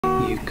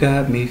You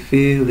got me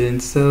feeling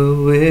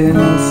so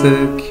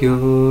insecure.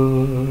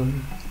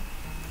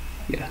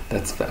 Yeah,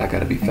 I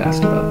gotta be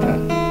fast about that.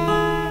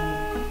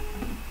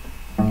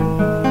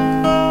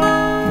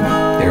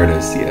 There it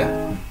is,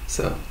 yeah.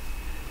 So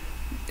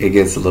it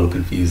gets a little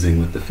confusing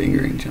with the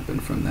fingering jumping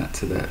from that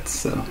to that.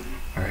 So,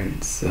 all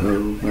right, so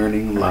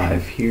learning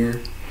live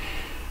here.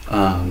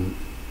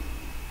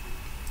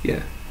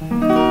 Yeah.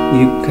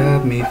 You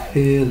got me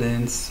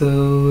feeling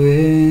so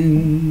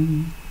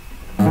insecure.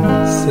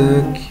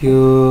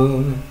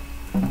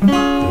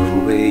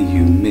 The way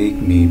you make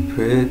me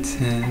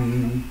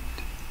pretend.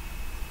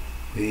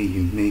 Way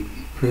you make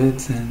me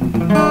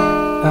pretend.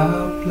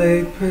 I'll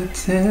play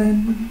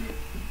pretend.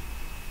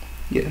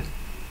 Yeah.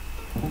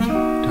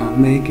 Don't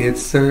make it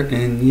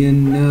certain, you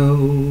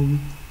know.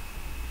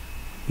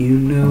 You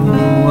know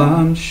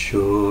I'm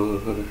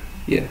sure.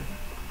 Yeah.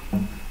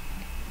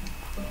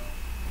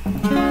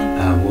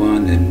 I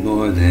wanted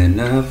more than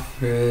a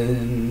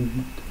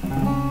friend.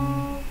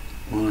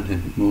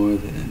 Wanted more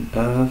than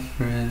a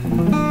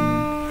friend.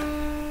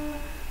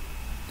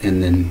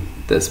 And then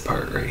this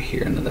part right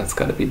here, and that's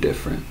gotta be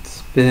different.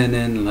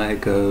 Spinning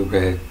like a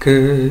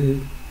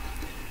record.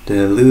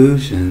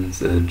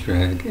 Delusions a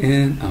drag,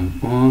 and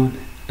I'm on it.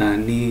 I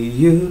need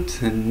you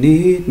to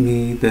need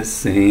me the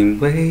same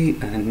way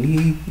I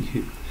need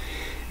you.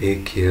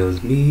 It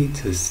kills me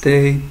to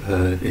stay,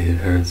 but it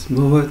hurts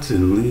more to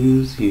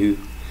lose you.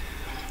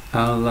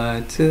 I'll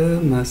lie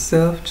to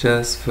myself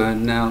just for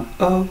now.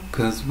 Oh,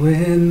 'cause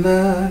when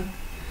the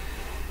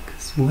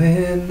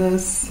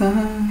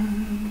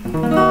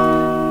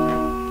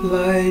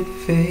sunlight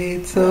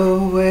fades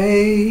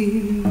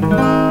away,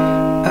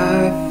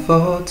 I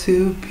fall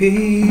to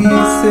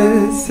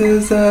pieces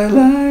as I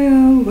lie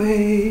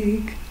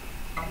awake.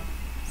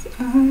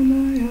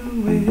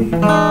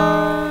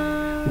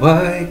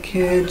 Why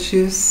can't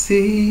you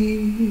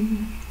see?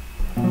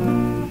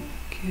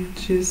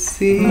 Can't you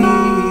see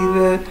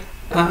that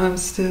I'm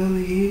still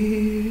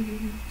here?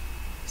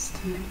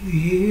 Still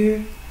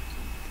here.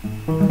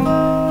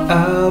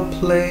 I'll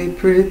play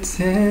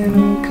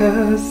pretend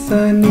 'cause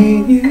I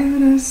need you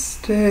to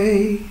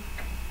stay.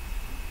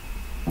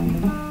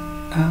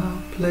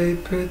 I'll play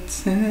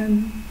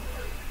pretend.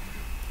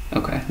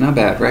 Okay, not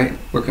bad, right?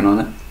 Working on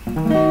it.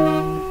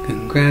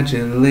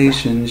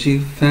 Congratulations,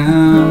 you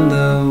found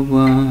the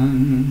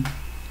one.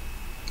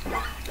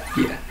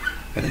 Yeah,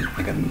 I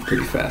gotta move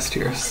pretty fast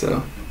here,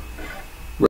 so